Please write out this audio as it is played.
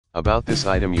About this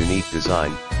item unique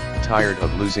design, tired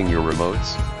of losing your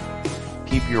remotes?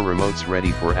 Keep your remotes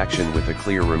ready for action with a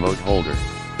clear remote holder.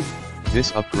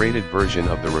 This upgraded version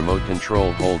of the remote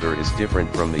control holder is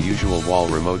different from the usual wall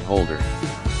remote holder.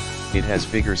 It has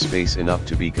bigger space enough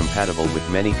to be compatible with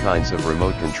many kinds of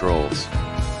remote controls.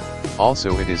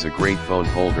 Also, it is a great phone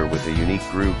holder with a unique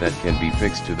groove that can be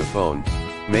fixed to the phone,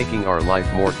 making our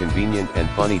life more convenient and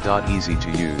funny. Easy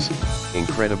to use,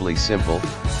 incredibly simple,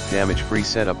 damage-free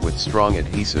setup with strong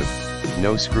adhesive,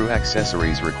 no screw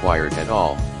accessories required at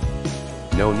all.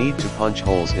 No need to punch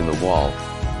holes in the wall,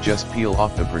 just peel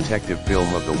off the protective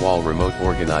film of the wall remote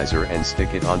organizer and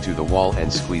stick it onto the wall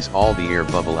and squeeze all the air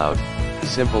bubble out.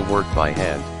 Simple work by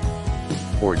hand.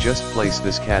 Or just place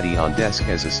this caddy on desk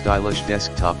as a stylish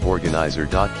desktop organizer.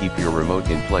 Keep your remote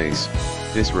in place.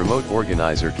 This remote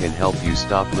organizer can help you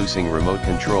stop losing remote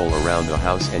control around the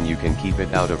house, and you can keep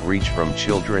it out of reach from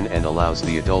children and allows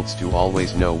the adults to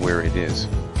always know where it is.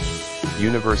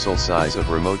 Universal size of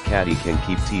remote caddy can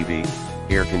keep TV,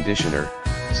 air conditioner,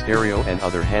 stereo and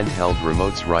other handheld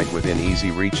remotes right within easy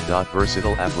reach.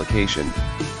 Versatile application,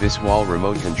 this wall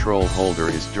remote control holder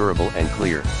is durable and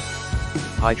clear.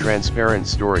 High transparent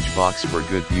storage box for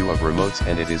good view of remotes,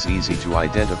 and it is easy to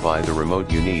identify the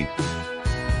remote you need.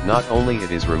 Not only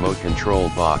it is remote control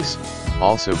box,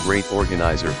 also great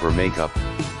organizer for makeup,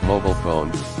 mobile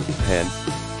phone, pen,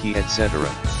 key etc.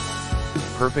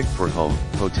 Perfect for home,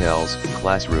 hotels,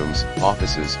 classrooms,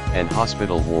 offices, and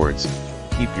hospital wards.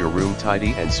 Keep your room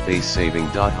tidy and space saving.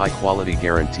 High quality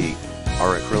guarantee,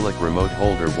 our acrylic remote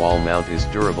holder wall mount is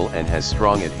durable and has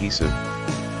strong adhesive.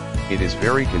 It is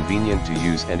very convenient to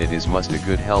use, and it is must a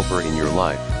good helper in your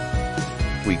life.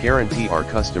 We guarantee our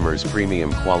customers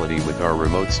premium quality with our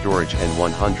remote storage and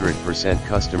 100%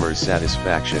 customer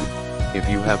satisfaction. If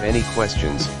you have any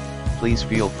questions, please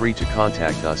feel free to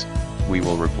contact us. We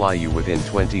will reply you within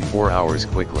 24 hours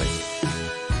quickly.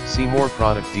 See more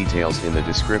product details in the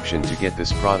description to get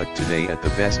this product today at the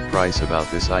best price. About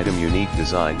this item unique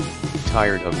design,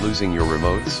 tired of losing your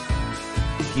remotes?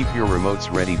 Keep your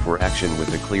remotes ready for action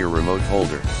with a clear remote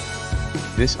holder.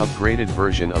 This upgraded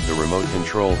version of the remote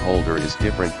control holder is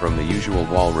different from the usual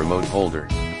wall remote holder.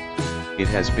 It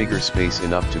has bigger space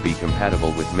enough to be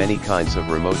compatible with many kinds of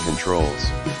remote controls.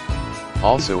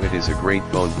 Also, it is a great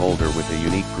phone holder with a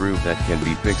unique groove that can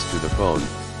be fixed to the phone,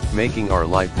 making our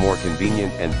life more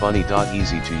convenient and funny.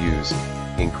 Easy to use,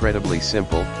 incredibly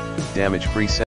simple, damage-free.